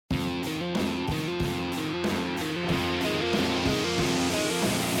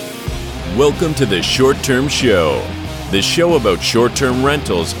Welcome to the Short Term Show, the show about short-term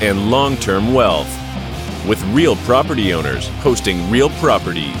rentals and long-term wealth, with real property owners hosting real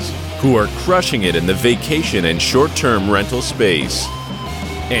properties who are crushing it in the vacation and short-term rental space.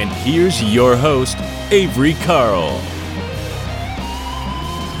 And here's your host, Avery Carl.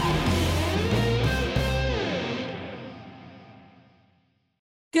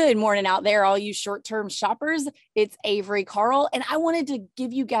 Good morning out there, all you short-term shoppers. It's Avery Carl, and I wanted to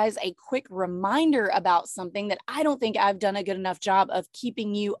give you guys a quick reminder about something that I don't think I've done a good enough job of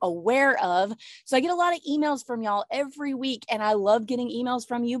keeping you aware of. So I get a lot of emails from y'all every week, and I love getting emails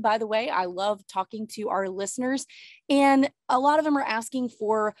from you, by the way. I love talking to our listeners, and a lot of them are asking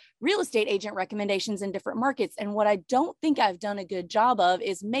for real estate agent recommendations in different markets. And what I don't think I've done a good job of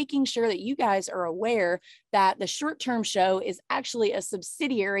is making sure that you guys are aware that the Short-Term Show is actually a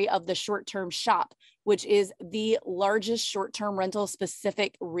subsidiary of the Short-Term Shop, which is the largest short-term rental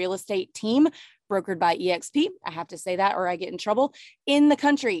specific real estate team brokered by EXP. I have to say that or I get in trouble, in the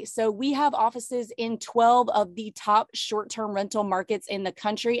country. So we have offices in 12 of the top short-term rental markets in the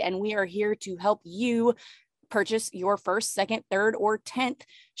country, and we are here to help you purchase your first, second, third, or 10th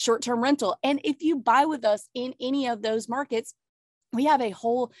short-term rental. And if you buy with us in any of those markets, we have a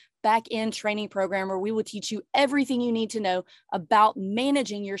whole back-end training program where we will teach you everything you need to know about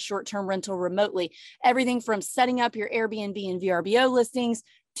managing your short-term rental remotely. Everything from setting up your Airbnb and VRBO listings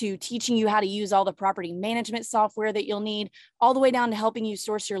to teaching you how to use all the property management software that you'll need, all the way down to helping you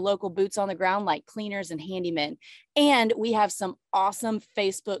source your local boots on the ground like cleaners and handymen. And we have some awesome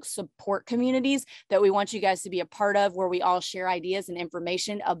Facebook support communities that we want you guys to be a part of, where we all share ideas and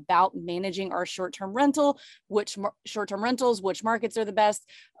information about managing our short-term rental, which short-term rentals, which markets are the best,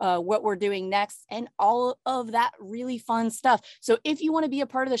 what we're doing next, and all of that really fun stuff. So if you want to be a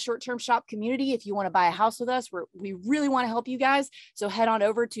part of the Short-Term Shop community, if you want to buy a house with us, we really want to help you guys. So head on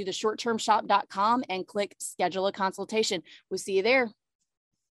over to theshorttermshop.com and click schedule a consultation. We'll see you there.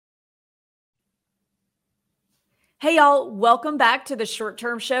 Hey, y'all, welcome back to the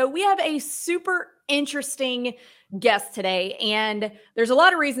Short-Term Show. We have a super interesting guest today, and there's a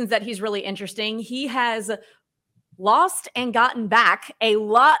lot of reasons that he's really interesting. He has lost and gotten back a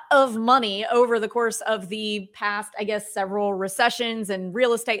lot of money over the course of the past, I guess, several recessions and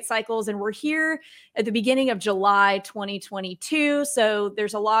real estate cycles. And we're here at the beginning of July 2022. So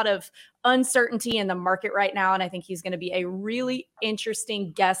there's a lot of uncertainty in the market right now. And I think he's going to be a really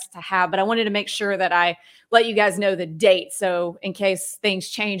interesting guest to have. But I wanted to make sure that I let you guys know the date. So in case things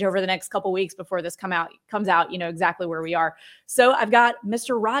change over the next couple of weeks before this comes out, you know exactly where we are. So I've got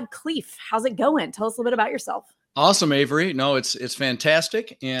Mr. Rod Khleif. How's it going? Tell us a little bit about yourself. Awesome, Avery. No, it's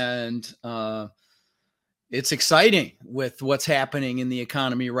fantastic. And it's exciting with what's happening in the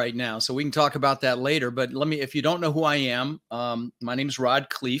economy right now. So we can talk about that later. But if you don't know who I am, my name is Rod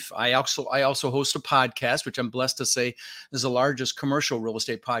Khleif. I also host a podcast, which I'm blessed to say is the largest commercial real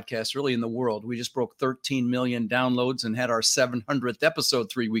estate podcast really in the world. We just broke 13 million downloads and had our 700th episode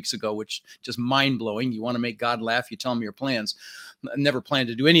 3 weeks ago, which just mind blowing. You want to make God laugh, you tell him your plans. I never planned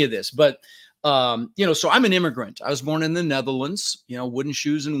to do any of this, but so I'm an immigrant. I was born in the Netherlands, wooden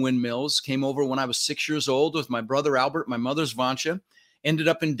shoes and windmills, came over when I was 6 years old with my brother, Albert, my mother's Vansha, ended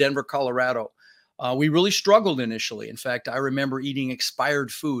up in Denver, Colorado. We really struggled initially. In fact, I remember eating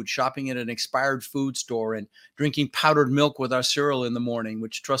expired food, shopping at an expired food store and drinking powdered milk with our cereal in the morning,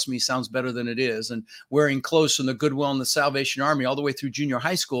 which, trust me, sounds better than it is, and wearing clothes from the Goodwill and the Salvation Army all the way through junior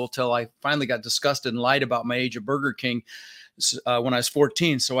high school till I finally got disgusted and lied about my age at Burger King when I was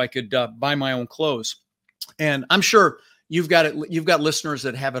 14, so I could buy my own clothes. And I'm sure you've got listeners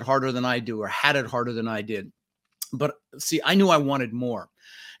that have it harder than I do or had it harder than I did. But see, I knew I wanted more.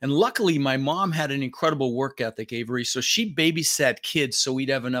 And luckily, my mom had an incredible work ethic, Avery. So she babysat kids so we'd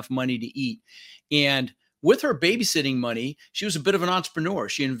have enough money to eat. And with her babysitting money, she was a bit of an entrepreneur.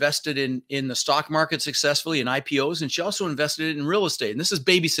 She invested in the stock market successfully, in IPOs, and she also invested in real estate. And this is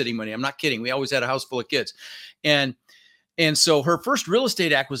babysitting money. I'm not kidding. We always had a house full of kids. And so her first real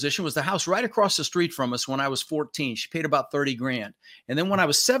estate acquisition was the house right across the street from us when I was 14. She paid about 30 grand. And then when I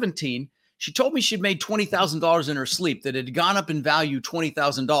was 17, she told me she'd made $20,000 in her sleep, that it had gone up in value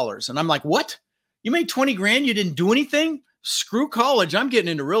 $20,000. And I'm like, what? You made 20 grand? You didn't do anything? Screw college. I'm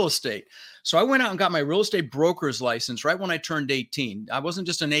getting into real estate. So I went out and got my real estate broker's license right when I turned 18. I wasn't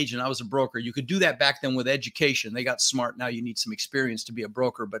just an agent. I was a broker. You could do that back then with education. They got smart. Now you need some experience to be a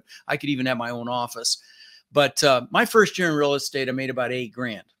broker, but I could even have my own office. But my first year in real estate, I made about 8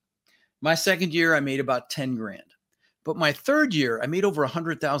 grand. My second year, I made about 10 grand. But my third year, I made over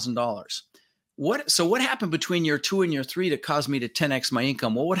 $100,000. What happened between year 2 and year 3 that caused me to 10x my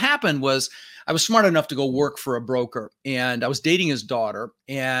income? Well, what happened was I was smart enough to go work for a broker, and I was dating his daughter,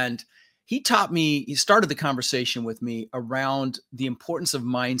 and he started the conversation with me around the importance of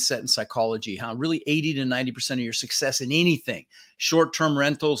mindset and psychology, how really 80 to 90% of your success in anything, short-term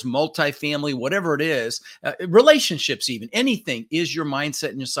rentals, multifamily, whatever it is, relationships, even anything, is your mindset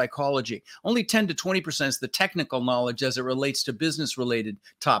and your psychology. Only 10 to 20% is the technical knowledge as it relates to business-related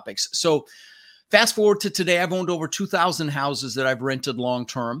topics. So fast forward to today, I've owned over 2,000 houses that I've rented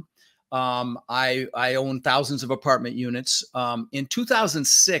long-term. I own thousands of apartment units. In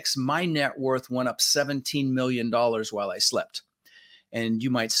 2006, my net worth went up $17 million while I slept. And you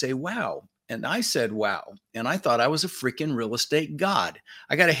might say, wow. And I said, wow. And I thought I was a freaking real estate god.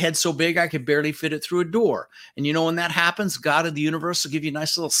 I got a head so big I could barely fit it through a door. And you know, when that happens, God of the universe will give you a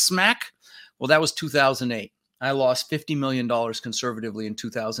nice little smack. Well, that was 2008. I lost $50 million conservatively in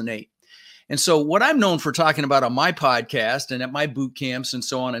 2008. And so what I'm known for talking about on my podcast and at my boot camps and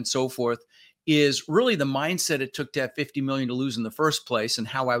so on and so forth is really the mindset it took to have 50 million to lose in the first place, and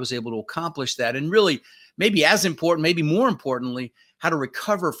how I was able to accomplish that. And really, maybe as important, maybe more importantly, how to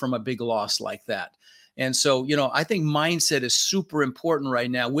recover from a big loss like that. And so, you know, I think mindset is super important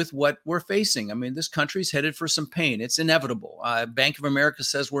right now with what we're facing. I mean, this country's headed for some pain. It's inevitable. Bank of America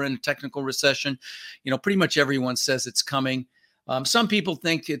says we're in a technical recession. You know, pretty much everyone says it's coming. Some people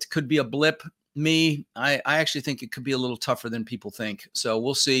think it could be a blip. I actually think it could be a little tougher than people think. So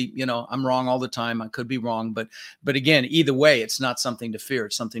we'll see. You know, I'm wrong all the time. I could be wrong. But again, either way, it's not something to fear.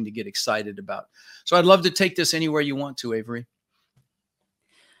 It's something to get excited about. So I'd love to take this anywhere you want to, Avery.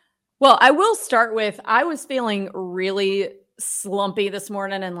 Well, I will start with, I was feeling really slumpy this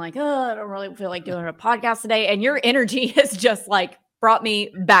morning and like, oh, I don't really feel like doing a podcast today. And your energy has just like brought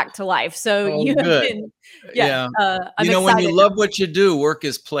me back to life. So you have been, I'm you know, excited. when you love what you do, work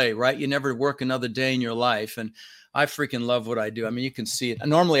is play, right? You never work another day in your life. And I freaking love what I do. I mean, you can see it. I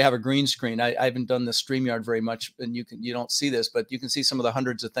normally have a green screen. I haven't done the StreamYard very much, and you don't see this, but you can see some of the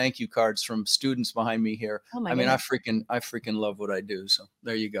hundreds of thank you cards from students behind me here. Oh my I mean, goodness. I freaking love what I do. So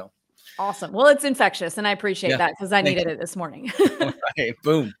there you go. Awesome. Well, it's infectious, and I appreciate that because I needed it this morning. All right,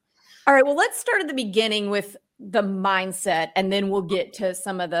 boom. All right. Well, let's start at the beginning with the mindset, and then we'll get to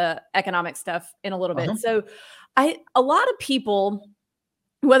some of the economic stuff in a little bit. So a lot of people,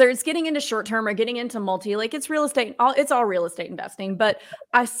 whether it's getting into short term or getting into multi, like it's real estate, it's all real estate investing. But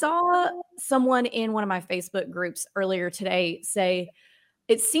I saw someone in one of my Facebook groups earlier today say,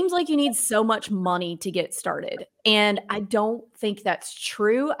 it seems like you need so much money to get started. And I don't think that's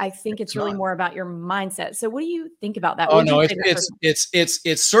true. I think it's really more about your mindset. So what do you think about that? Oh, no,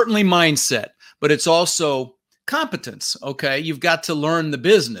 it's certainly mindset, but it's also competence. Okay. You've got to learn the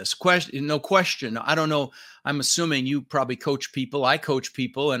business. No question. I don't know. I'm assuming you probably coach people. I coach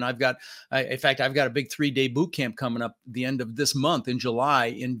people, and in fact, I've got a big 3-day boot camp coming up the end of this month in July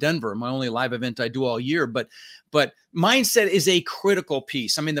in Denver. My only live event I do all year, but mindset is a critical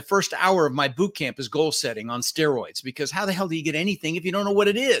piece. I mean, the first hour of my boot camp is goal setting on steroids, because how the hell do you get anything if you don't know what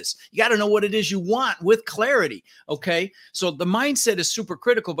it is? You got to know what it is you want with clarity. Okay. So the mindset is super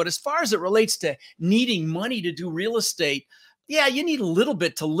critical, but as far as it relates to needing money to do real estate, yeah, you need a little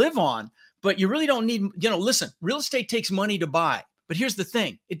bit to live on. But you really don't need, listen, real estate takes money to buy. But here's the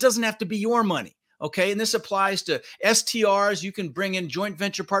thing. It doesn't have to be your money. Okay. And this applies to STRs. You can bring in joint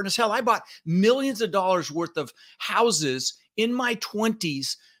venture partners. Hell, I bought millions of dollars worth of houses in my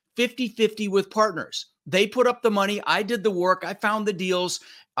 20s, 50-50 with partners. They put up the money. I did the work. I found the deals.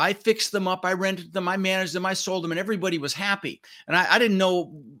 I fixed them up. I rented them. I managed them. I sold them, and everybody was happy. And I didn't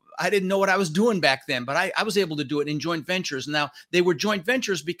know what I was doing back then, but I was able to do it in joint ventures. Now, they were joint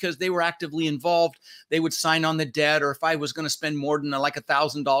ventures because they were actively involved. They would sign on the debt, or if I was going to spend more than like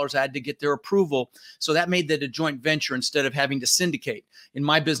 $1,000, I had to get their approval. So that made that a joint venture instead of having to syndicate. In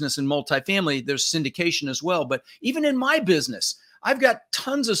my business in multifamily, there's syndication as well. But even in my business, I've got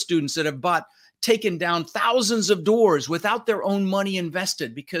tons of students that have taken down thousands of doors without their own money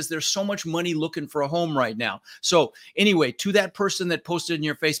invested, because there's so much money looking for a home right now. So anyway, to that person that posted in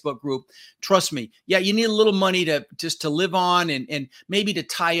your Facebook group, trust me. Yeah, you need a little money to live on and maybe to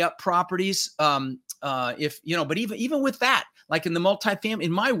tie up properties. But even with that, like in the multifamily,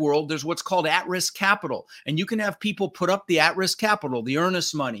 in my world, there's what's called at-risk capital. And you can have people put up the at-risk capital, the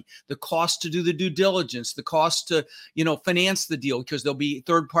earnest money, the cost to do the due diligence, the cost to, finance the deal, because there'll be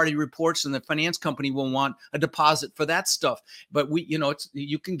third-party reports and the finance company will want a deposit for that stuff. But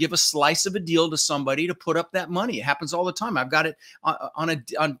you can give a slice of a deal to somebody to put up that money. It happens all the time. I've got it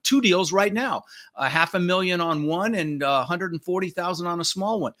on 2 deals right now, $500,000 on one and $140,000 on a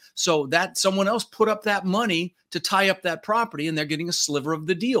small one. So that someone else put up that money to tie up that property, and they're getting a sliver of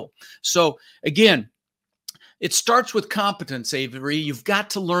the deal. So again, it starts with competence, Avery. You've got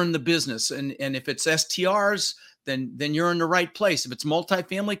to learn the business. And if it's STRs, then you're in the right place. If it's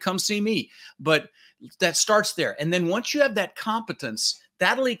multifamily, come see me. But that starts there. And then once you have that competence,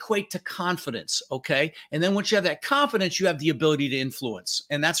 that'll equate to confidence, okay? And then once you have that confidence, you have the ability to influence.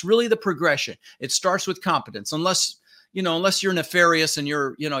 And that's really the progression. It starts with competence, unless you're nefarious and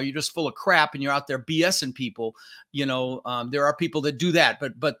you're just full of crap and you're out there BSing people. There are people that do that,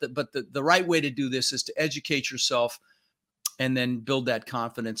 but the right way to do this is to educate yourself and then build that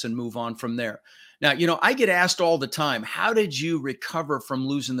confidence and move on from there. Now, I get asked all the time, how did you recover from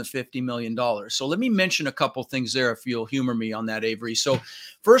losing the $50 million? So let me mention a couple things there if you'll humor me on that, Avery. So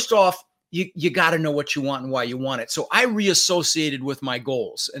first off, you got to know what you want and why you want it. So I reassociated with my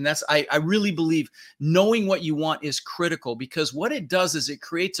goals. And I really believe knowing what you want is critical, because what it does is it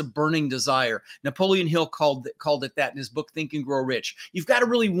creates a burning desire. Napoleon Hill called it that in his book, Think and Grow Rich. You've got to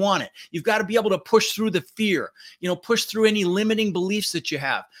really want it. You've got to be able to push through the fear, push through any limiting beliefs that you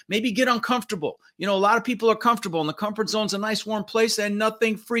have. Maybe get uncomfortable. A lot of people are comfortable, and the comfort zone's a nice warm place and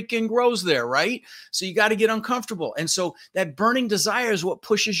nothing freaking grows there, right? So you got to get uncomfortable. And so that burning desire is what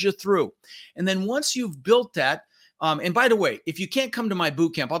pushes you through. And then once you've built that, and by the way, if you can't come to my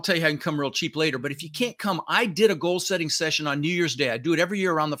boot camp, I'll tell you how you can come real cheap later. But if you can't come, I did a goal setting session on New Year's Day. I do it every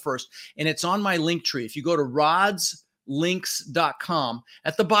year around the 1st, and it's on my link tree. If you go to rodslinks.com,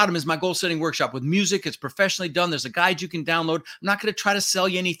 at the bottom is my goal setting workshop with music. It's professionally done. There's a guide you can download. I'm not going to try to sell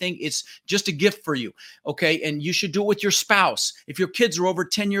you anything. It's just a gift for you. Okay. And you should do it with your spouse. If your kids are over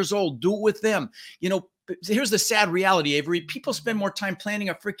 10 years old, do it with them. Here's the sad reality, Avery. People spend more time planning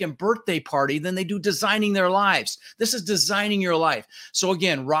a freaking birthday party than they do designing their lives. This is designing your life. So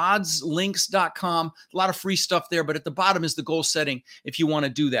again, rodslinks.com, a lot of free stuff there, but at the bottom is the goal setting if you want to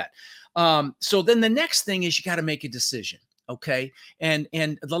do that. So then the next thing is you got to make a decision. Okay. And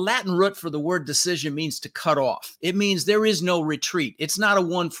the Latin root for the word decision means to cut off. It means there is no retreat. It's not a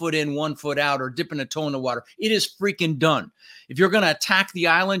 1 foot in, 1 foot out, or dipping a toe in the water. It is freaking done. If you're going to attack the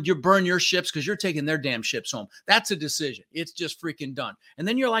island, you burn your ships because you're taking their damn ships home. That's a decision. It's just freaking done. And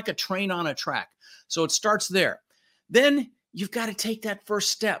then you're like a train on a track. So it starts there. Then you've got to take that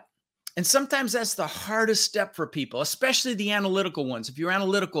first step. And sometimes that's the hardest step for people, especially the analytical ones. If you're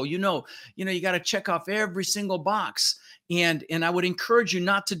analytical, you got to check off every single box. And I would encourage you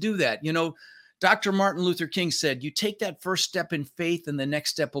not to do that. Dr. Martin Luther King said, you take that first step in faith and the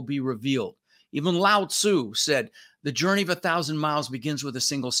next step will be revealed. Even Lao Tzu said, the journey of 1,000 miles begins with a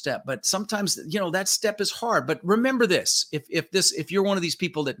single step. But sometimes, that step is hard. But remember this, if you're one of these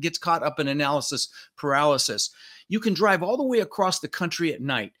people that gets caught up in analysis paralysis, you can drive all the way across the country at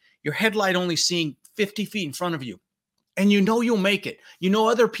night, your headlight only seeing 50 feet in front of you. And you'll make it.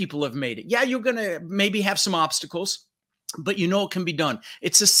 Other people have made it. Yeah, you're going to maybe have some obstacles, but it can be done.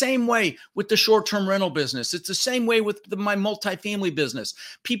 It's the same way with the short-term rental business. It's the same way with my multifamily business.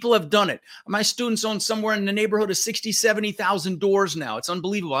 People have done it. My students own somewhere in the neighborhood of 60, 70,000 doors now. It's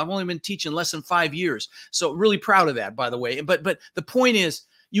unbelievable. I've only been teaching less than 5 years. So really proud of that, by the way. But the point is,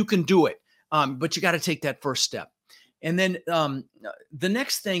 you can do it, but you got to take that first step. And then the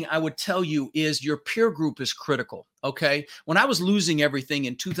next thing I would tell you is your peer group is critical, okay? When I was losing everything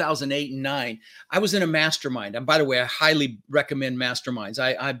in 2008 and 2009, I was in a mastermind. And by the way, I highly recommend masterminds.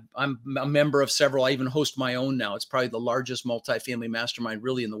 I'm a member of several. I even host my own now. It's probably the largest multifamily mastermind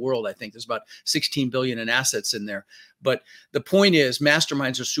really in the world. I think there's about 16 billion in assets in there. But the point is,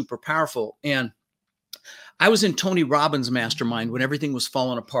 masterminds are super powerful. And I was in Tony Robbins' mastermind when everything was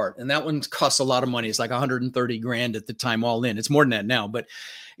falling apart. And that one costs a lot of money. It's like 130 grand at the time, all in. It's more than that now. But,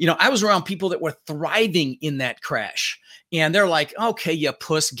 I was around people that were thriving in that crash. And they're like, okay, you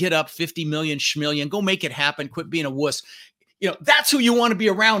puss, get up, 50 million schmillion, go make it happen. Quit being a wuss. That's who you want to be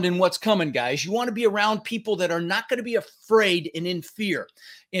around in what's coming, guys. You want to be around people that are not going to be afraid and in fear.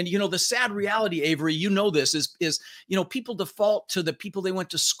 And, the sad reality, Avery, this is people default to the people they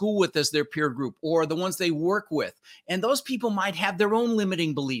went to school with as their peer group or the ones they work with. And those people might have their own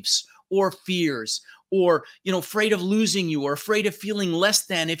limiting beliefs or fears or, afraid of losing you or afraid of feeling less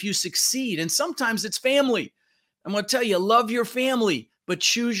than if you succeed. And sometimes it's family. I'm going to tell you, love your family, but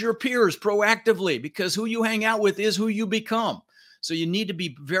choose your peers proactively, because who you hang out with is who you become. So you need to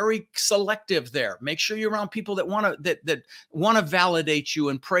be very selective there. Make sure you're around people that want to validate you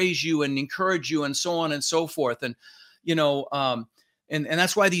and praise you and encourage you and so on and so forth. And and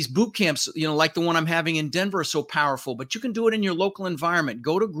that's why these boot camps, like the one I'm having in Denver, are so powerful. But you can do it in your local environment.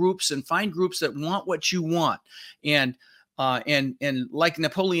 Go to groups and find groups that want what you want. And like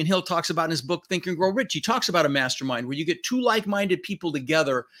Napoleon Hill talks about in his book, Think and Grow Rich, he talks about a mastermind where you get two like-minded people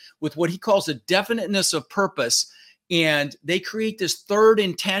together with what he calls a definiteness of purpose. And they create this third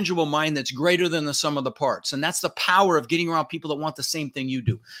intangible mind that's greater than the sum of the parts. And that's the power of getting around people that want the same thing you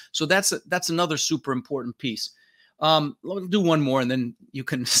do. So that's another super important piece. We'll do one more and then you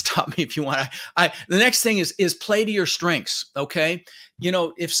can stop me if you want. The next thing is play to your strengths. Okay.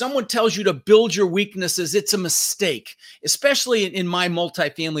 If someone tells you to build your weaknesses, it's a mistake, especially in my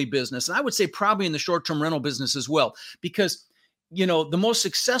multifamily business. And I would say probably in the short-term rental business as well, because the most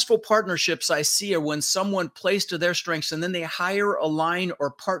successful partnerships I see are when someone plays to their strengths and then they hire, align,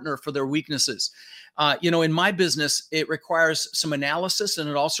 or partner for their weaknesses. In my business, it requires some analysis, and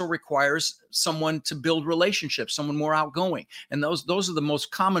it also requires someone to build relationships, someone more outgoing. And those are the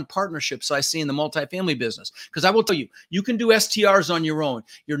most common partnerships I see in the multifamily business. Because I will tell you, you can do STRs on your own.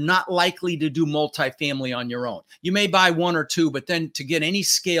 You're not likely to do multifamily on your own. You may buy one or two, but then to get any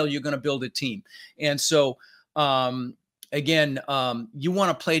scale, you're going to build a team. And so, again, you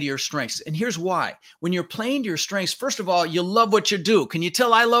want to play to your strengths. And here's why. When you're playing to your strengths, first of all, you love what you do. Can you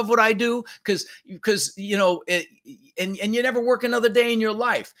tell I love what I do? Because and you never work another day in your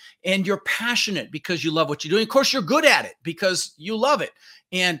life. And you're passionate because you love what you do. And of course, you're good at it because you love it.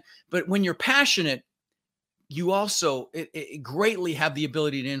 But when you're passionate, you also greatly have the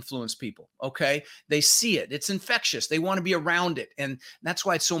ability to influence people. Okay. They see it. It's infectious. They want to be around it. And that's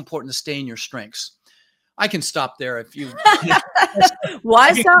why it's so important to stay in your strengths. I can stop there if you.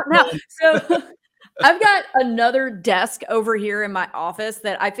 Why stop now? So I've got another desk over here in my office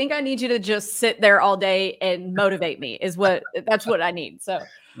that I think I need you to just sit there all day and motivate me. That's what I need. So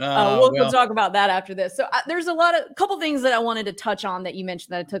we'll talk about that after this. So there's a couple things that I wanted to touch on that you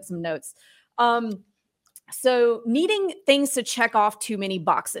mentioned that I took some notes. So needing things to check off too many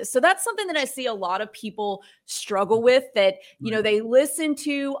boxes. So that's something that I see a lot of people struggle with, that, they listen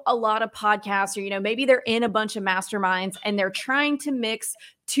to a lot of podcasts, or, maybe they're in a bunch of masterminds and they're trying to mix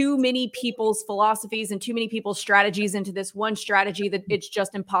too many people's philosophies and too many people's strategies into this one strategy that it's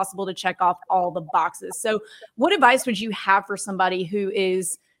just impossible to check off all the boxes. So what advice would you have for somebody who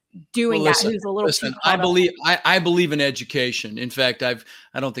is doing that, who's a little too I believe in education. In fact, I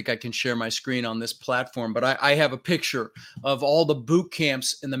don't think I can share my screen on this platform, but I have a picture of all the boot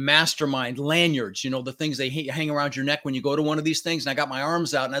camps and the mastermind lanyards, the things they hang around your neck when you go to one of these things. And I got my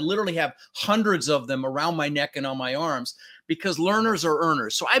arms out and I literally have hundreds of them around my neck and on my arms, because learners are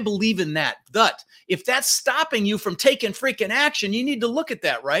earners. So I believe in that. But if that's stopping you from taking freaking action, you need to look at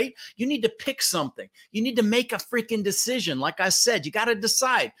that, right? You need to pick something. You need to make a freaking decision. Like I said, you got to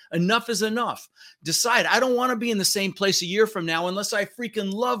decide. Enough is enough. Decide. I don't want to be in the same place a year from now unless I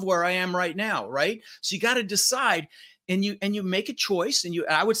freaking love where I am right now, right? So you got to decide. And you make a choice, and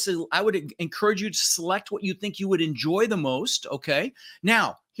I would encourage you to select what you think you would enjoy the most. Okay.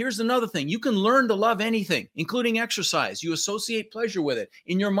 Now, here's another thing. You can learn to love anything, including exercise. You associate pleasure with it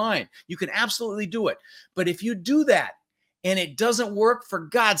in your mind. You can absolutely do it. But if you do that and it doesn't work, for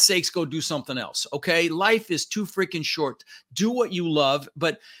God's sakes, go do something else. Okay. Life is too freaking short. Do what you love.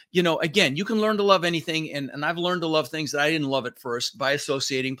 But, again, you can learn to love anything. And I've learned to love things that I didn't love at first by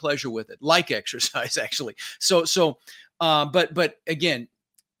associating pleasure with it, like exercise, actually. But again,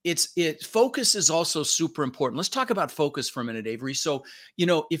 focus is also super important. Let's talk about focus for a minute, Avery. So,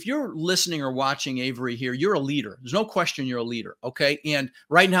 if you're listening or watching Avery here, you're a leader. There's no question you're a leader. Okay. And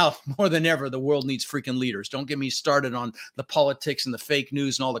right now, more than ever, the world needs freaking leaders. Don't get me started on the politics and the fake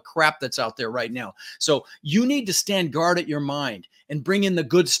news and all the crap that's out there right now. So you need to stand guard at your mind and bring in the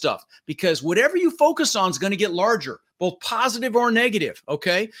good stuff, because whatever you focus on is going to get larger, both positive or negative.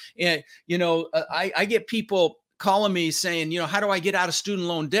 Okay. And, I get people calling me saying, how do I get out of student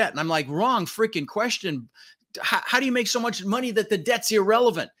loan debt? And I'm like, wrong freaking question. How do you make so much money that the debt's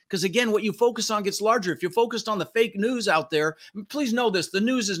irrelevant? Because again, what you focus on gets larger. If you're focused on the fake news out there, please know this: the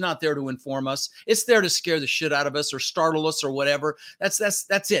news is not there to inform us. It's there to scare the shit out of us or startle us or whatever. That's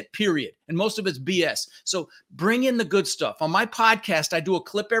it, period. And most of it's BS. So bring in the good stuff. On my podcast, I do a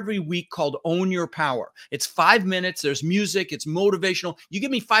clip every week called Own Your Power. It's 5 minutes. There's music. It's motivational. You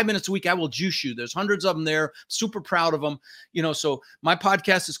give me 5 minutes a week, I will juice you. There's hundreds of them there. Super proud of them. So my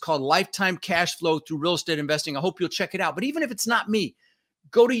podcast is called Lifetime Cash Flow Through Real Estate Investing. I hope you'll check it out. But even if it's not me,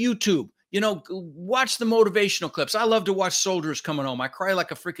 go to YouTube, watch the motivational clips. I love to watch soldiers coming home. I cry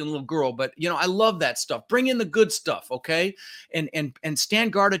like a freaking little girl, but I love that stuff. Bring in the good stuff. Okay. And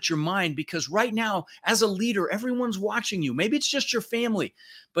stand guard at your mind, because right now, as a leader, everyone's watching you. Maybe it's just your family,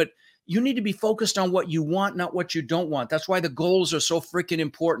 but you need to be focused on what you want, not what you don't want. That's why the goals are so freaking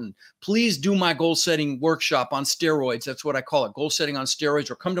important. Please do my goal setting workshop on steroids. That's what I call it. Goal setting on steroids,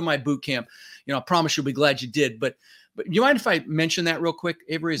 or come to my boot camp. I promise you'll be glad you did. But But you mind if I mention that real quick,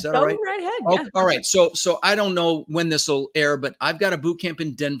 Avery? Is that Go all right? right ahead. Oh, Yeah. all right. So I don't know when this will air, but I've got a boot camp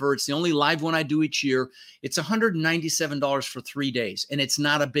in Denver. It's the only live one I do each year. It's $197 for 3 days, and it's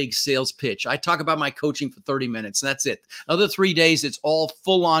not a big sales pitch. I talk about my coaching for 30 minutes, and that's it. Other 3 days, it's all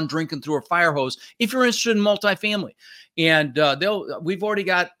full on drinking through a fire hose if you're interested in multifamily. And we've already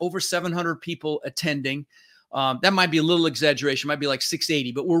got over 700 people attending. That might be a little exaggeration, might be like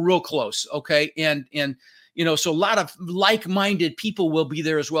 680, but we're real close. Okay. And so a lot of like-minded people will be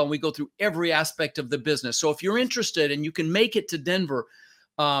there as well. And we go through every aspect of the business. So if you're interested and you can make it to Denver,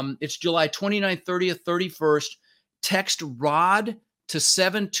 it's July 29th, 30th, 31st, text ROD to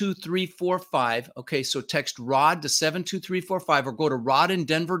 72345. Okay. So text ROD to 72345 or go to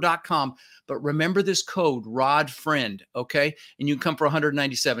rodindenver.com. But remember this code, Rod Friend. Okay. And you can come for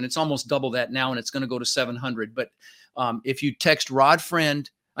 197. It's almost double that now, and it's going to go to 700. But if you text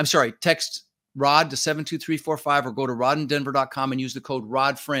text ROD to 72345 or go to rodindenver.com and use the code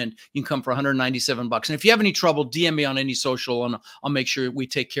RODFRIEND, you can come for $197. And if you have any trouble, DM me on any social and I'll make sure we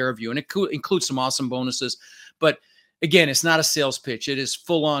take care of you. And it includes some awesome bonuses. But again, it's not a sales pitch. It is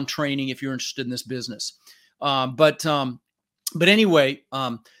full on training if you're interested in this business. But anyway,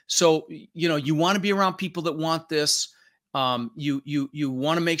 so, you want to be around people that want this. You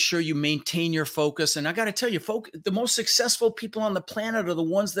want to make sure you maintain your focus. And I got to tell you, the most successful people on the planet are the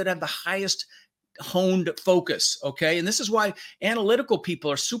ones that have the highest honed focus. Okay. And this is why analytical people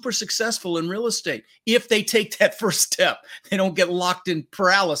are super successful in real estate. If they take that first step, they don't get locked in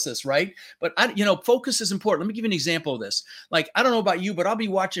paralysis. Right. But focus is important. Let me give you an example of this. Like, I don't know about you, but I'll be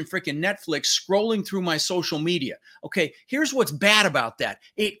watching freaking Netflix, scrolling through my social media. Okay. Here's what's bad about that.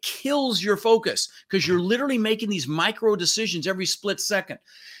 It kills your focus because you're literally making these micro decisions every split second.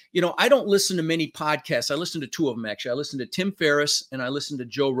 I don't listen to many podcasts. I listen to two of them, actually. I listen to Tim Ferriss and I listen to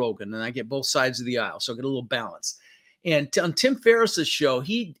Joe Rogan, and I get both sides of the aisle. So I get a little balance. And on Tim Ferriss's show,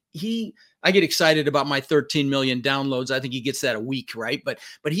 I get excited about my 13 million downloads. I think he gets that a week, right? But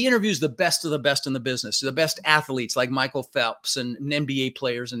he interviews the best of the best in the business, the best athletes like Michael Phelps and NBA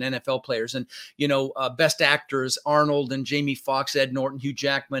players and NFL players, and best actors, Arnold and Jamie Foxx, Ed Norton, Hugh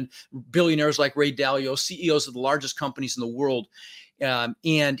Jackman, billionaires like Ray Dalio, CEOs of the largest companies in the world.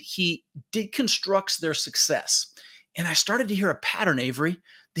 And he deconstructs their success. And I started to hear a pattern, Avery.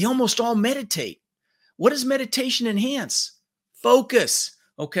 They almost all meditate. What does meditation enhance? Focus.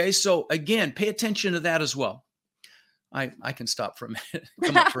 Okay. So again, pay attention to that as well. I can stop for a minute.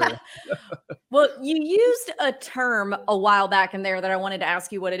 Come up for Well, you used a term a while back in there that I wanted to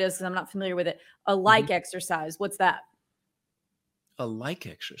ask you what it is, because I'm not familiar with it. A like exercise. What's that? A like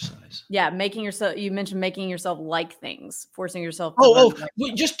exercise. Yeah, you mentioned making yourself like things, forcing yourself.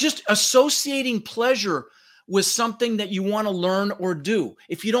 Just associating pleasure with something that you want to learn or do.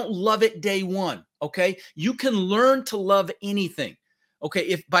 If you don't love it day one, okay, you can learn to love anything, okay,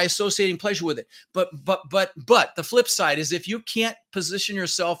 if by associating pleasure with it. But the flip side is if you can't position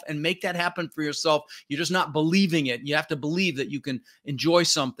yourself and make that happen for yourself, you're just not believing it. You have to believe that you can enjoy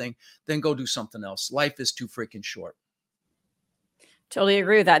something, then go do something else. Life is too freaking short. Totally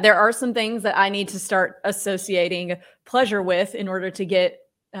agree with that. There are some things that I need to start associating pleasure with in order to get,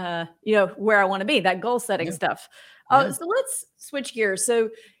 where I want to be, that goal setting stuff. So let's switch gears. So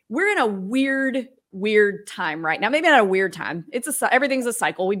we're in a weird time right now. Maybe not a weird time. Everything's a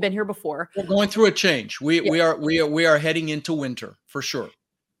cycle. We've been here before. We're going through a change. We are heading into winter for sure.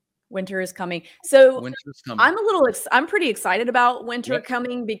 Winter is coming. So Winter's coming. I'm pretty excited about winter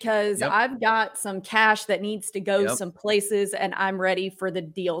coming because I've got some cash that needs to go some places and I'm ready for the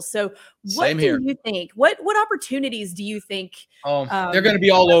deal. So what do you think? What opportunities do you think? They're going to be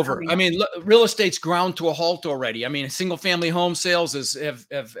all over. I mean, real estate's ground to a halt already. I mean, single family home sales have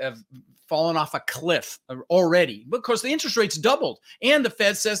fallen off a cliff already because the interest rates doubled and the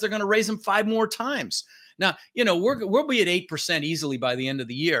Fed says they're going to raise them 5 more times. Now, we'll be at 8% easily by the end of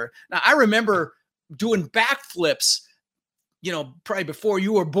the year. Now, I remember doing backflips, probably before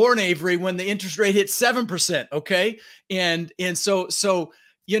you were born, Avery, when the interest rate hit 7%. Okay. And so,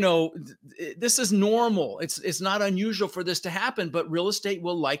 this is normal. It's not unusual for this to happen, but real estate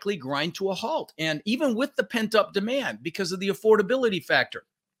will likely grind to a halt. And even with the pent up demand because of the affordability factor,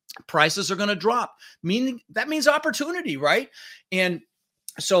 prices are going to drop. That means opportunity, right? And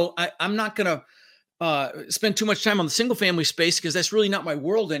so I'm not going to spend too much time on the single family space because that's really not my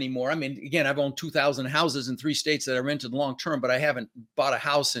world anymore. I mean, again, I've owned 2,000 houses in 3 states that I rented long term, but I haven't bought a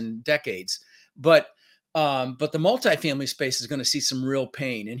house in decades. But the multifamily space is going to see some real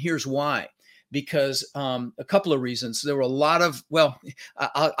pain, and here's why. Because a couple of reasons. There were a lot of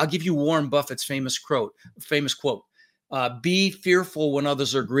I'll give you Warren Buffett's famous quote: "Be fearful when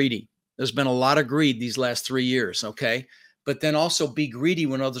others are greedy." There's been a lot of greed these last 3 years. Okay. But then also be greedy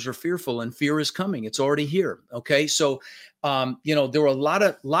when others are fearful, and fear is coming. It's already here. Okay. So, there were a lot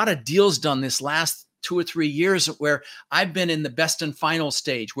of deals done this last 2 or 3 years where I've been in the best and final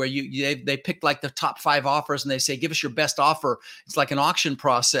stage where they pick like the top 5 offers and they say, give us your best offer. It's like an auction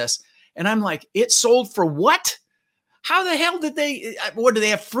process. And I'm like, it sold for what? How the hell did what do they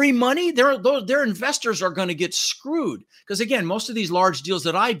have free money? Their investors are going to get screwed. Because again, most of these large deals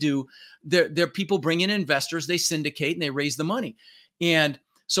that I do, they're people bring in investors, they syndicate and they raise the money. And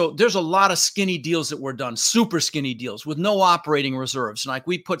so there's a lot of skinny deals that were done, super skinny deals with no operating reserves. Like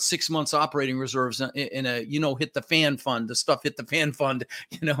we put 6 months operating reserves in a, hit the fan fund, the stuff hit the fan fund,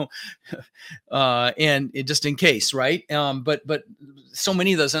 and it just in case, right? But so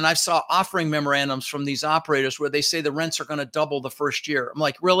many of those, and I saw offering memorandums from these operators where they say the rents are going to double the first year. I'm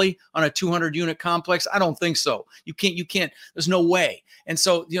like, really? On a 200 unit complex? I don't think so. You can't, there's no way. And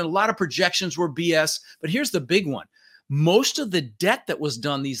so, a lot of projections were BS, but here's the big one. Most of the debt that was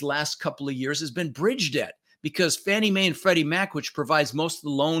done these last couple of years has been bridge debt because Fannie Mae and Freddie Mac, which provides most of the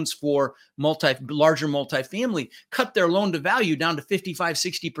loans for larger multifamily, cut their loan to value down to 55,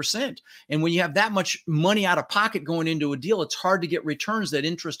 60%. And when you have that much money out of pocket going into a deal, it's hard to get returns that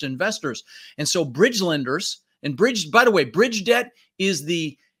interest investors. And so bridge lenders by the way, bridge debt is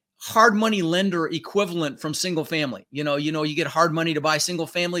the hard money lender equivalent from single family. You get hard money to buy single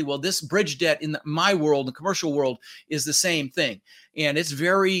family. Well, this bridge debt in my world, the commercial world, is the same thing. And it's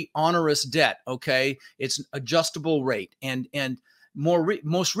very onerous debt. Okay. It's adjustable rate. And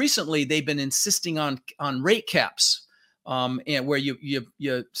most recently, they've been insisting on rate caps. And where you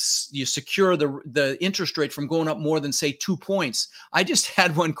secure the interest rate from going up more than say 2 points. I just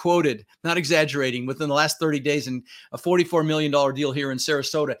had one quoted, not exaggerating, within the last 30 days in a $44 million deal here in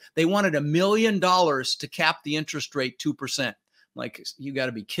Sarasota. They wanted $1 million to cap the interest rate 2%. Like, you got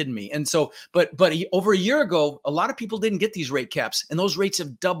to be kidding me. And so, but over a year ago, a lot of people didn't get these rate caps, and those rates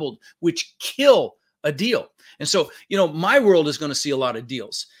have doubled, which kill a deal. And so, my world is going to see a lot of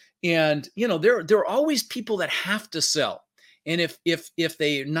deals. And, there are always people that have to sell. And if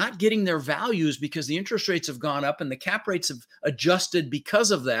they're not getting their values because the interest rates have gone up and the cap rates have adjusted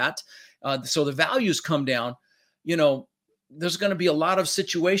because of that, so the values come down, there's going to be a lot of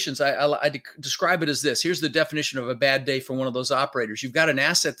situations. I describe it as this. Here's the definition of a bad day for one of those operators. You've got an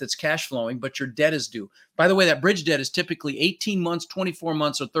asset that's cash flowing, but your debt is due. By the way, that bridge debt is typically 18 months, 24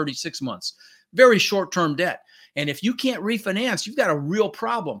 months, or 36 months. Very short-term debt. And if you can't refinance, you've got a real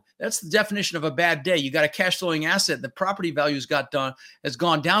problem. That's the definition of a bad day. You got a cash flowing asset. The property value has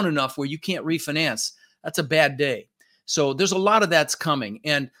gone down enough where you can't refinance. That's a bad day. So there's a lot of that's coming.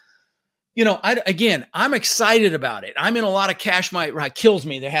 And, I'm excited about it. I'm in a lot of cash. It kills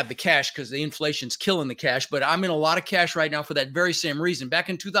me to have the cash because the inflation's killing the cash. But I'm in a lot of cash right now for that very same reason. Back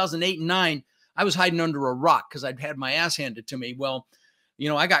in 2008 and 2009, I was hiding under a rock because I'd had my ass handed to me. Well,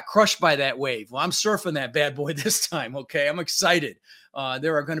 I got crushed by that wave. Well, I'm surfing that bad boy this time. Okay. I'm excited.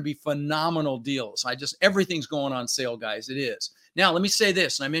 There are going to be phenomenal deals. Everything's going on sale, guys. It is. Now, let me say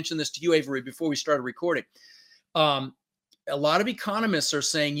this, and I mentioned this to you, Avery, before we started recording. A lot of economists are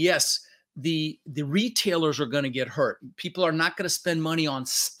saying, yes, the retailers are going to get hurt. People are not going to spend money on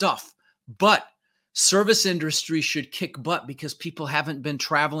stuff, but service industry should kick butt because people haven't been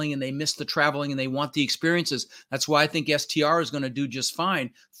traveling and they miss the traveling and they want the experiences. That's why I think STR is going to do just fine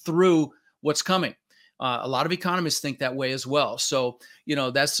through what's coming. A lot of economists think that way as well. So,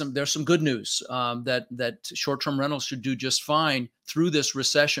 there's some good news that short-term rentals should do just fine through this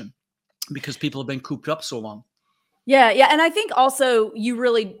recession because people have been cooped up so long. Yeah. And I think also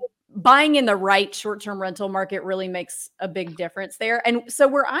buying in the right short-term rental market really makes a big difference there. And so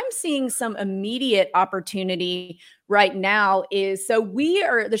where I'm seeing some immediate opportunity right now is,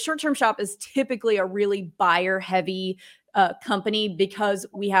 the short-term shop is typically a really buyer-heavy company because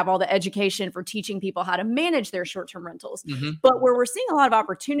we have all the education for teaching people how to manage their short-term rentals. Mm-hmm. But where we're seeing a lot of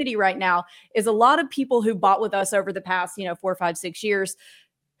opportunity right now is a lot of people who bought with us over the past, 4, 5, 6 years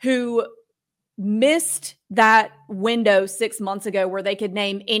who missed that window 6 months ago where they could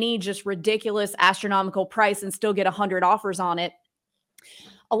name any just ridiculous astronomical price and still get 100 offers on it.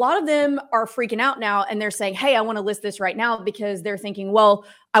 A lot of them are freaking out now and they're saying, hey, I want to list this right now because they're thinking, well,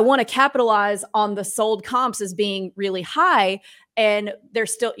 I want to capitalize on the sold comps as being really high. And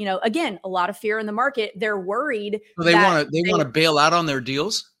there's still, again, a lot of fear in the market. They're worried. So they want to bail out on their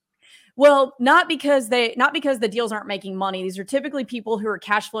deals? Well, not because the deals aren't making money. These are typically people who are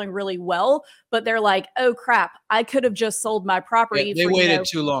cash flowing really well, but they're like, oh crap, I could have just sold my property. They waited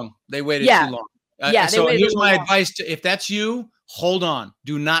too long. They waited too long. So here's my advice if that's you, hold on,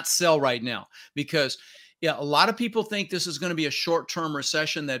 do not sell right now, because Yeah, a lot of people think this is going to be a short-term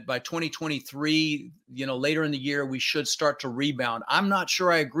recession, that by 2023, later in the year, we should start to rebound. I'm not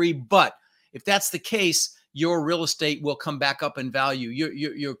sure I agree, but if that's the case, your real estate will come back up in value.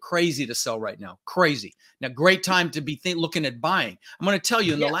 You're crazy to sell right now. Crazy. Now, great time to be looking at buying. I'm going to tell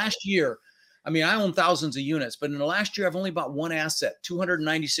you, in the last year, I mean, I own thousands of units, but in the last year, I've only bought one asset,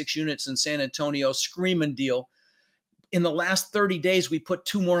 296 units in San Antonio, screaming deal. In the last 30 days, we put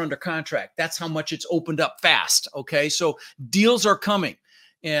 2 more under contract. That's how much it's opened up fast. Okay. So deals are coming.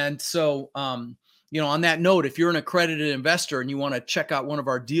 And so, on that note, if you're an accredited investor and you want to check out one of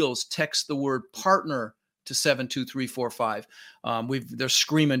our deals, text the word partner to 72345. There's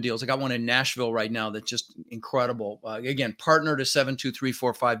screaming deals. I got one in Nashville right now that's just incredible. Again, partner to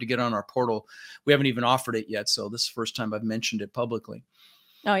 72345 to get on our portal. We haven't even offered it yet. So this is the first time I've mentioned it publicly.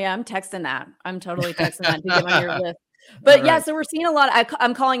 Oh yeah. I'm texting that. I'm totally texting that to get on your list. But yeah, so we're seeing a lot.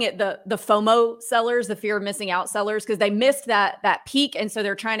 I'm calling it the FOMO sellers, the fear of missing out sellers, because they missed that peak, and so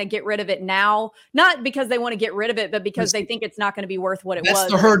they're trying to get rid of it now. Not because they want to get rid of it, but because they think it's not going to be worth what it was.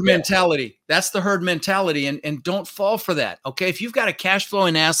 That's the herd mentality. That's the herd mentality, and don't fall for that. Okay, if you've got a cash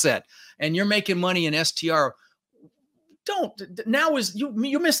flowing asset and you're making money in STR,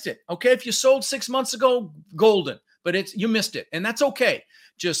 you missed it. Okay, if you sold 6 months ago, golden, but you missed it, and that's okay.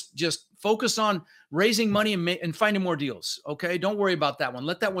 Just focus on raising money and finding more deals. Okay. Don't worry about that one.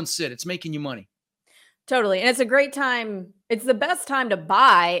 Let that one sit. It's making you money. Totally. And it's a great time. It's the best time to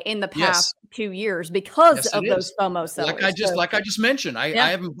buy in the past 2 years because of those FOMO sellers. Like I just mentioned,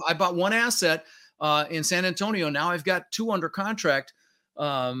 I bought one asset in San Antonio. Now I've got 2 under contract,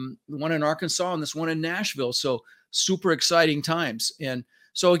 one in Arkansas and this one in Nashville. So super exciting times. And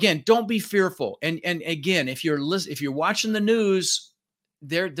so again, don't be fearful. And again, if you're watching the news,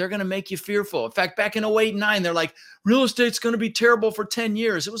 they're going to make you fearful. In fact, back in 08 and 09, they're like, real estate's going to be terrible for 10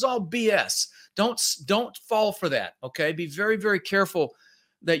 years. It was all BS. Don't fall for that. Okay. Be very, very careful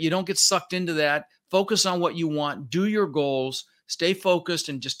that you don't get sucked into that. Focus on what you want, do your goals, stay focused,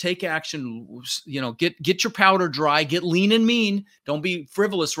 and just take action. Get your powder dry, get lean and mean. Don't be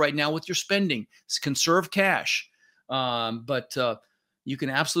frivolous right now with your spending. Conserve cash. But you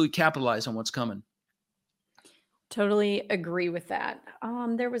can absolutely capitalize on what's coming. Totally agree with that.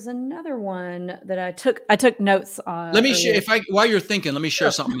 There was another one that I took notes on. Let me share, while you're thinking, let me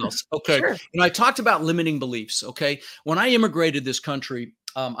share something else. Okay. Sure. I talked about limiting beliefs. Okay. When I immigrated this country,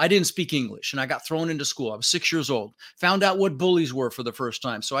 I didn't speak English and I got thrown into school. I was 6 years old, found out what bullies were for the first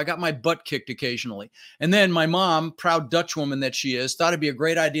time. So I got my butt kicked occasionally. And then my mom, proud Dutch woman that she is, thought it'd be a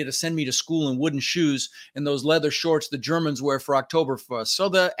great idea to send me to school in wooden shoes and those leather shorts the Germans wear for Oktoberfest. So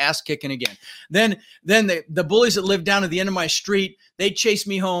the ass kicking again. Then the bullies that lived down at the end of my street, they'd chase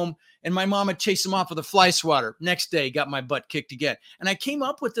me home. And my mom would chase them off with a fly swatter. Next day, got my butt kicked again. And I came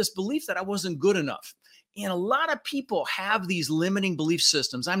up with this belief that I wasn't good enough. And a lot of people have these limiting belief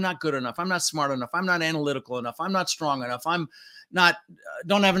systems. I'm not good enough. I'm not smart enough. I'm not analytical enough. I'm not strong enough. I'm not,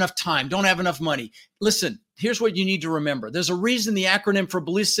 don't have enough time. Don't have enough money. Listen, here's what you need to remember. There's a reason the acronym for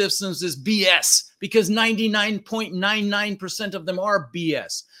belief systems is BS, because 99.99% of them are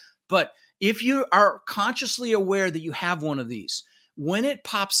BS. But if you are consciously aware that you have one of these, when it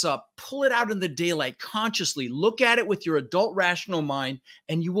pops up, pull it out in the daylight consciously, look at it with your adult rational mind,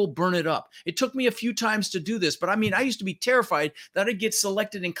 and you will burn it up. It took me a few times to do this, but I used to be terrified that I'd get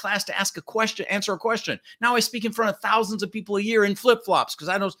selected in class to answer a question. Now I speak in front of thousands of people a year in flip-flops because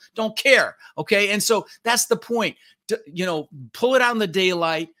I don't care. Okay. And so that's the point. Pull it out in the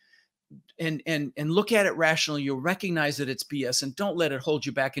daylight and look at it rationally. You'll recognize that it's BS, and don't let it hold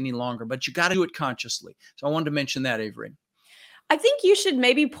you back any longer, but you got to do it consciously. So I wanted to mention that, Avery. I think you should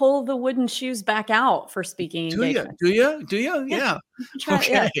maybe pull the wooden shoes back out for speaking engagements. Do you? Yeah.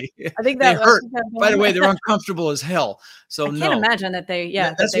 Okay. Yeah. I think that hurt. By the way, they're uncomfortable as hell. So I can't imagine that they.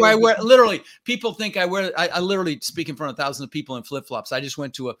 Yeah, that's why I wear. Literally, people think I wear. I literally speak in front of thousands of people in flip flops. I just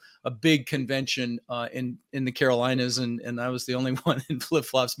went to a big convention in the Carolinas, and I was the only one in flip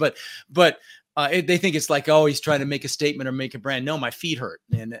flops. But they think it's like, oh, he's trying to make a statement or make a brand. No, my feet hurt,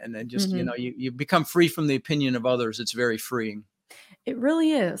 and just you become free from the opinion of others. It's very freeing. It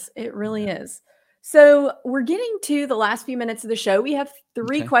really is. It really is. So we're getting to the last few minutes of the show. We have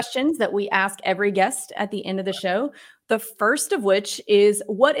 3 questions that we ask every guest at the end of the show. The first of which is,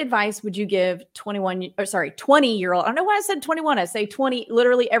 what advice would you give 20-year-old? I don't know why I said 21. I say 20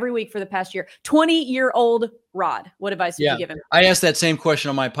 literally every week for the past year. 20-year-old Rod. What advice would you give him? I asked that same question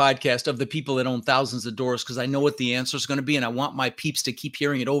on my podcast of the people that own thousands of doors, because I know what the answer is going to be, and I want my peeps to keep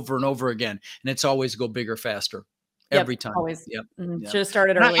hearing it over and over again. And it's always go bigger, faster. every time. Always. Yep. Mhm. Yep. Should have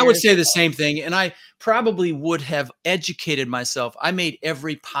started And earlier. I would say the same thing. And I probably would have educated myself. I made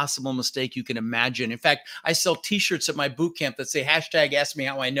every possible mistake you can imagine. In fact, I sell t-shirts at my boot camp that say #ask me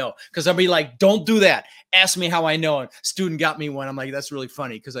how I know. Because I'll be like, don't do that. Ask me how I know. And student got me one. I'm like, that's really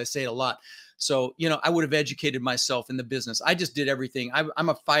funny because I say it a lot. So, I would have educated myself in the business. I just did everything. I'm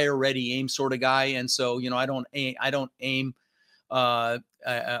a fire ready aim sort of guy. And so, I don't aim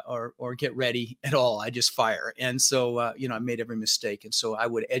or get ready at all. I just fire. And so, I made every mistake. And so I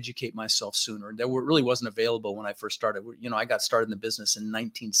would educate myself sooner. Really wasn't available when I first started. I got started in the business in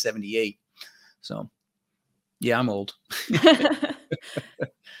 1978. So yeah, I'm old.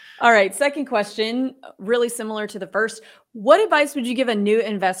 All right. Second question, really similar to the first. What advice would you give a new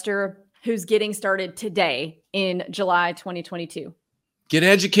investor who's getting started today in July 2022? Get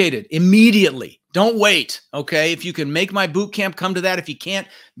educated immediately. Don't wait. Okay. If you can make my boot camp, come to that. If you can't,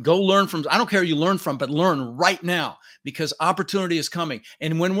 go learn from, I don't care who you learn from, but learn right now because opportunity is coming.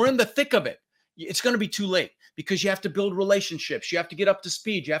 And when we're in the thick of it, it's going to be too late because you have to build relationships. You have to get up to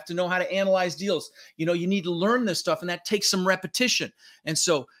speed. You have to know how to analyze deals. You need to learn this stuff and that takes some repetition. And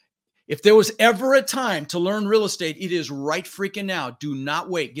so if there was ever a time to learn real estate, it is right freaking now. Do not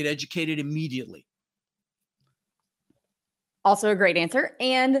wait. Get educated immediately. Also a great answer.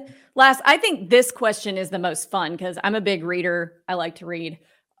 And last, I think this question is the most fun because I'm a big reader. I like to read.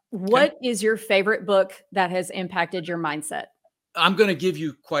 What is your favorite book that has impacted your mindset? I'm going to give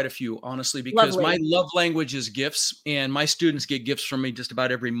you quite a few, honestly, because Lovely. my love language is gifts and my students get gifts from me just about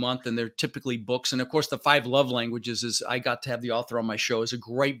every month. And they're typically books. And of course, the 5 love languages is I got to have the author on my show is a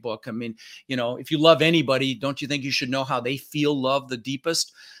great book. I mean, if you love anybody, don't you think you should know how they feel love the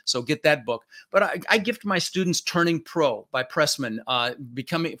deepest? So get that book. But I gift my students Turning Pro by Pressman,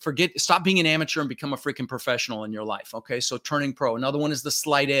 stop being an amateur and become a freaking professional in your life. Okay. So Turning Pro. Another one is The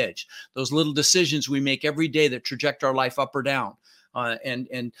Slight Edge, those little decisions we make every day that traject our life up or down.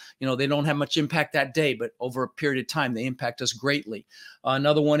 And they don't have much impact that day, but over a period of time, they impact us greatly.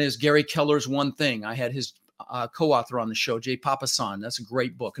 Another one is Gary Keller's One Thing. I had his co-author on the show, Jay Papasan. That's a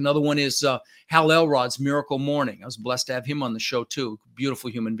great book. Another one is Hal Elrod's Miracle Morning. I was blessed to have him on the show too.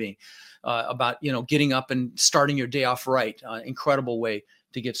 Beautiful human being about, getting up and starting your day off right. Incredible way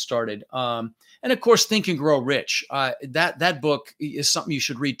to get started. And of course, Think and Grow Rich. That book is something you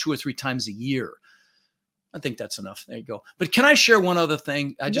should read 2 or 3 times a year. I think that's enough. There you go. But can I share one other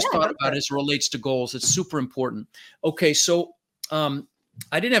thing? I just thought about it as it relates to goals. It's super important. Okay. So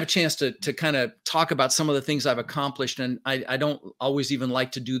I didn't have a chance to kind of talk about some of the things I've accomplished. And I don't always even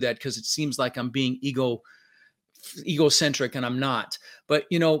like to do that because it seems like I'm being egocentric and I'm not. But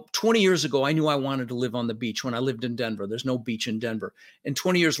 20 years ago, I knew I wanted to live on the beach when I lived in Denver. There's no beach in Denver. And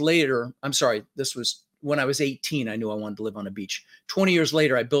 20 years later, this was when I was 18, I knew I wanted to live on a beach. 20 years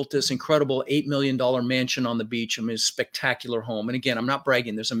later, I built this incredible $8 million mansion on the beach. I mean, a spectacular home. And again, I'm not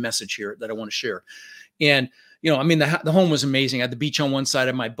bragging. There's a message here that I want to share. And, the home was amazing. I had the beach on one side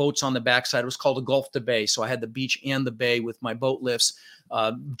and my boats on the backside. It was called a Gulf to Bay. So I had the beach and the bay with my boat lifts,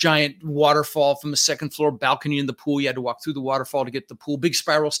 giant waterfall from the second floor, balcony in the pool. You had to walk through the waterfall to get the pool, big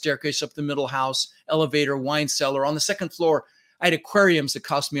spiral staircase up the middle house, elevator, wine cellar. On the second floor, I had aquariums that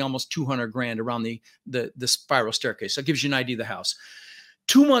cost me almost $200,000 around the spiral staircase. So it gives you an idea of the house.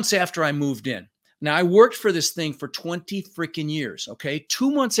 2 months after I moved in, now I worked for this thing for 20 freaking years. Okay. 2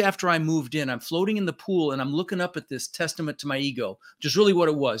 months after I moved in, I'm floating in the pool and I'm looking up at this testament to my ego, which is really what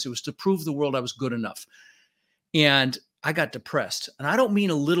it was. It was to prove the world I was good enough. And I got depressed. And I don't mean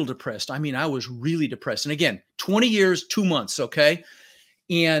a little depressed. I mean, I was really depressed. And again, 20 years, 2 months. Okay.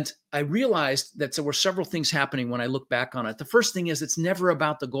 And I realized that there were several things happening when I look back on it. The first thing is it's never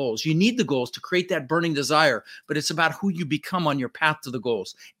about the goals. You need the goals to create that burning desire, but it's about who you become on your path to the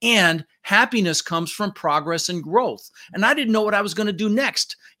goals. And happiness comes from progress and growth. And I didn't know what I was going to do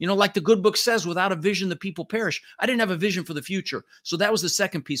next. Like the good book says, without a vision, the people perish. I didn't have a vision for the future. So that was the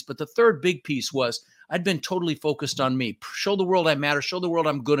second piece. But the third big piece was I'd been totally focused on me. Show the world I matter. Show the world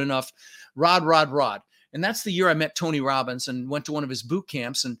I'm good enough. Rod. And that's the year I met Tony Robbins and went to one of his boot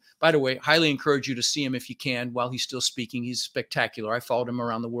camps. And by the way, highly encourage you to see him if you can while he's still speaking. He's spectacular. I followed him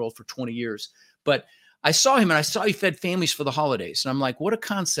around the world for 20 years. But I saw him and I saw he fed families for the holidays. And I'm like, what a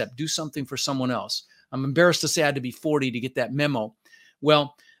concept. Do something for someone else. I'm embarrassed to say I had to be 40 to get that memo.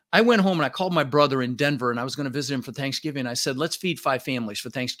 Well, I went home and I called my brother in Denver, and I was going to visit him for Thanksgiving. I said, let's feed 5 families for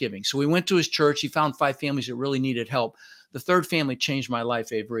Thanksgiving. So we went to his church. He found 5 families that really needed help. The 3rd family changed my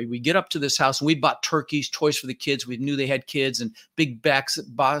life, Avery. We get up to this house and we bought turkeys, toys for the kids. We knew they had kids, and big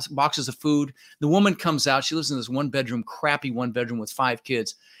boxes of food. The woman comes out. She lives in this 1-bedroom, crappy 1-bedroom with 5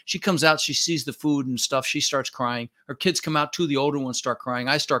 kids. She comes out. She sees the food and stuff. She starts crying. Her kids come out too. The older ones start crying.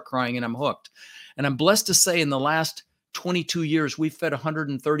 I start crying, and I'm hooked. And I'm blessed to say in the last 22 years, we've fed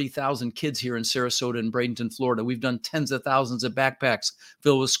 130,000 kids here in Sarasota and Bradenton, Florida. We've done tens of thousands of backpacks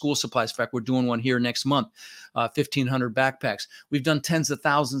filled with school supplies. In fact, we're doing one here next month, 1,500 backpacks. We've done tens of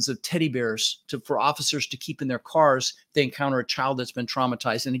thousands of teddy bears for officers to keep in their cars if they encounter a child that's been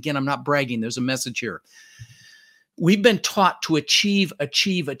traumatized. And again, I'm not bragging. There's a message here. We've been taught to achieve,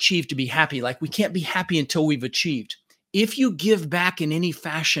 to be happy. Like, we can't be happy until we've achieved. If you give back in any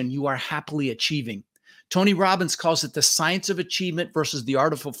fashion, you are happily achieving. Tony Robbins calls it the science of achievement versus the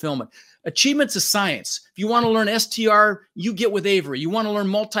art of fulfillment. Achievement's a science. If you want to learn STR, you get with Avery. You want to learn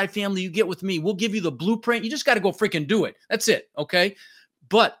multifamily, you get with me. We'll give you the blueprint. You just got to go freaking do it. That's it, okay?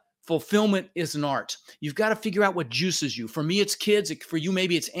 But fulfillment is an art. You've got to figure out what juices you. For me, it's kids. For you,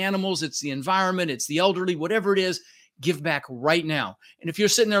 maybe it's animals. It's the environment. It's the elderly, whatever it is. Give back right now. And if you're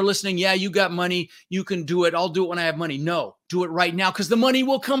sitting there listening, yeah, you got money, you can do it. I'll do it when I have money. No, do it right now, because the money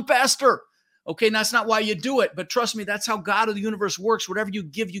will come faster. Okay, and that's not why you do it, but trust me, that's how God of the universe works. Whatever you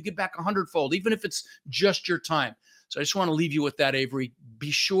give back 100-fold, even if it's just your time. So I just want to leave you with that, Avery.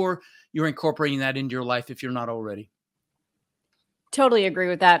 Be sure you're incorporating that into your life if you're not already. Totally agree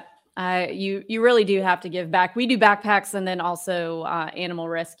with that. You really do have to give back. We do backpacks and then also animal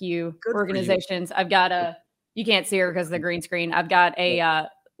rescue organizations. I've got you can't see her because of the green screen. I've got a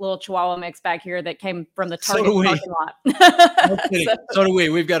little Chihuahua mix back here that came from the Target parking lot. No so do we.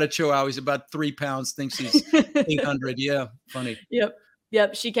 We've got a Chihuahua. He's about 3 pounds, thinks he's 800. Yeah, funny.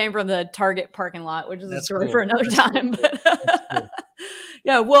 Yep. She came from the Target parking lot, which is a story cool. for another time. Cool. Cool.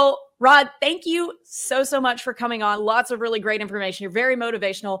 Yeah, well, Rod, thank you so much for coming on. Lots of really great information. You're very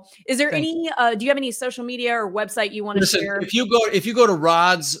motivational. Is there do you have any social media or website you want to share? If you go to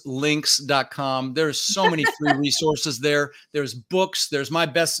rodslinks.com, there's so many free resources there. There's books. There's my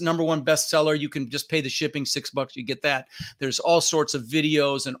number 1 bestseller. You can just pay the shipping, $6, you get that. There's all sorts of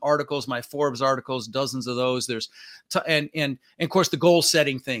videos and articles, my Forbes articles, dozens of those. There's and of course the goal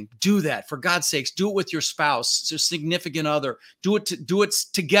setting thing. Do that, for God's sakes. Do it with your spouse, your significant other. Do it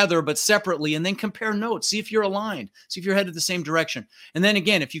together, but separately, and then compare notes. See if you're aligned. See if you're headed the same direction. And then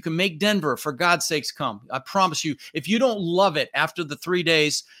again, if you can make Denver, for God's sakes, come. I promise you, if you don't love it after the 3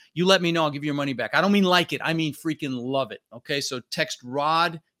 days, you let me know. I'll give you your money back. I don't mean like it. I mean freaking love it. Okay, so text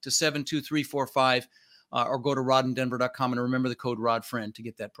ROD to 72345 or go to rodindenver.com and remember the code RODFRIEND to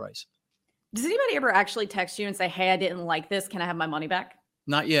get that price. Does anybody ever actually text you and say, hey, I didn't like this. Can I have my money back?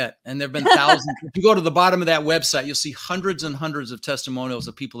 Not yet. And there have been thousands. If you go to the bottom of that website, you'll see hundreds and hundreds of testimonials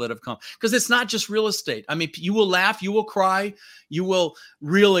of people that have come. Because it's not just real estate. I mean, you will laugh, you will cry, you will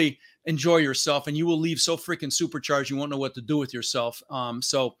really enjoy yourself, and you will leave so freaking supercharged you won't know what to do with yourself.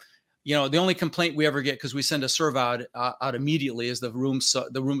 So, you know, the only complaint we ever get, because we send a serve out immediately, is the room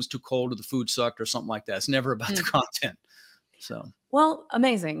is too cold or the food sucked or something like that. It's never about the content. So. Well,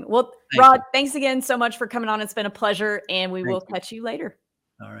 amazing. Well, Rod, thanks again so much for coming on. It's been a pleasure, and we will catch you later.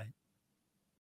 All right.